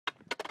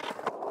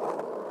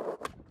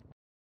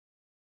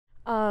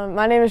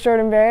My name is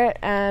Jordyn Barratt,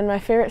 and my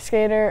favorite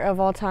skater of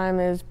all time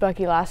is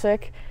Bucky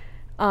Lasek.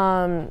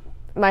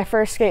 My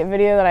first skate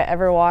video that I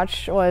ever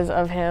watched was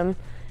of him,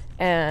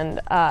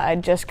 and I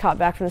just got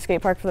back from the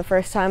skate park for the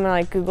first time, and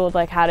I Googled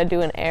like how to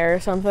do an air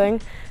or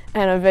something,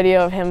 and a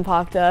video of him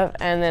popped up,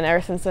 and then ever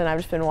since then I've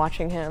just been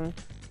watching him.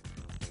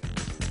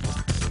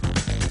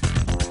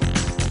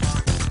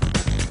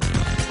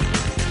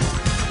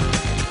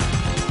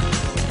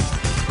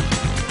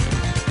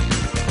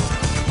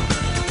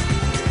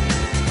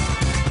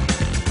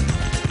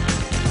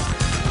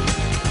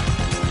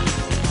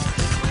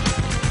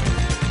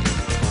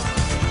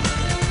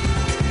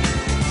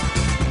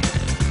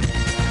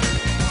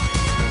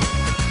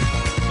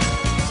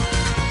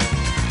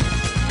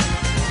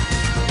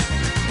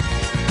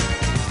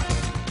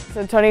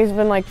 So Tony's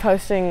been like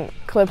posting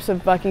clips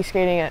of Bucky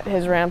skating at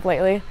his ramp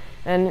lately,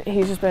 and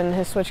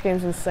his switch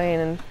game's insane,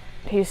 and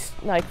he's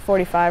like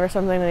 45 or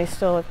something, and he's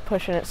still like,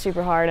 pushing it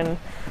super hard, and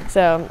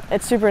so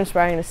it's super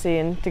inspiring to see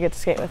and to get to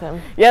skate with him.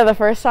 Yeah, the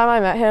first time I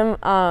met him,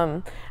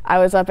 I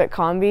was up at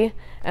Combi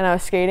and I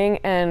was skating,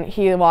 and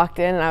he walked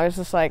in, and I was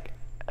just like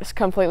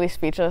completely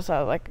speechless. I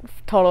was like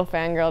total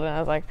fangirled, and I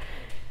was like,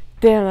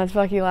 damn, that's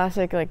Bucky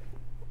Lasek. Like,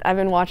 I've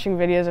been watching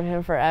videos of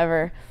him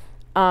forever.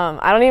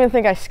 I don't even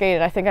think I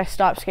skated. I think I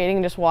stopped skating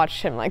and just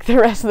watched him like the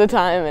rest of the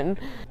time.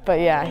 But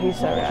yeah, he's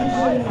so rad.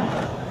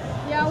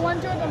 Yeah, one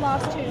Jordyn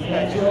lost two.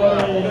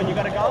 You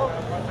gotta go?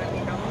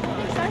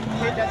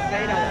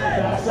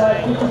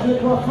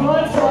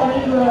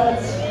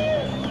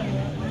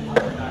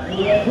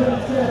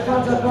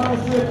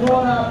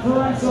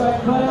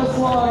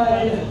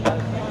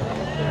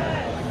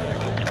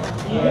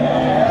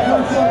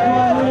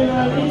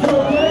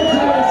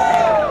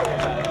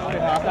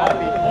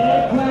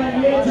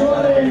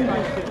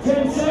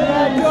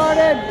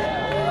 Jordan!